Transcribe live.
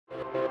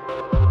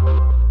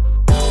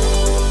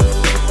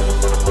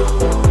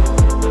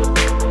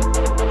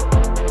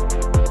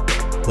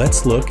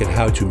Let's look at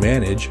how to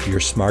manage your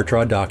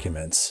SmartDraw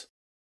documents.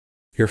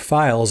 Your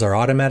files are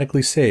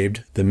automatically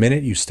saved the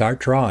minute you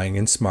start drawing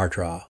in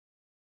SmartDraw.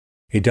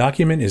 A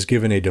document is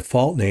given a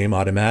default name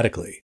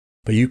automatically,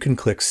 but you can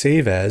click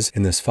Save As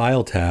in this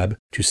File tab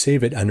to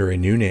save it under a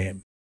new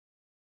name.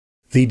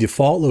 The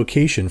default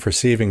location for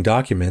saving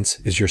documents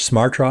is your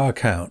SmartDraw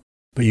account,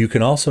 but you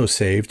can also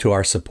save to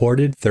our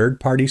supported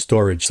third-party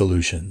storage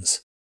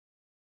solutions.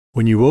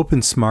 When you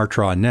open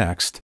SmartDraw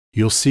next,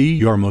 you'll see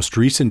your most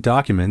recent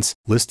documents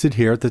listed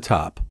here at the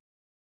top.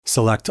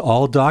 Select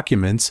All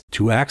Documents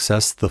to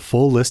access the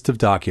full list of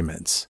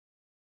documents.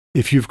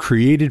 If you've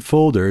created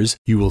folders,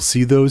 you will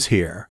see those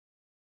here.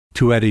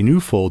 To add a new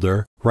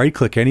folder,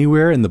 right-click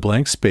anywhere in the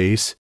blank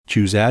space,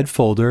 choose Add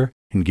Folder,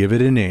 and give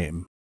it a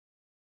name.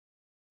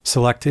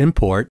 Select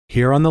Import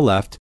here on the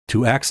left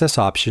to access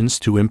options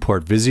to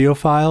import Visio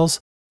files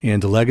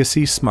and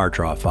legacy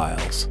SmartDraw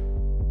files.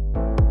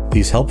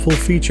 These helpful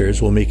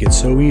features will make it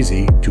so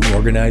easy to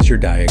organize your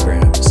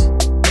diagrams.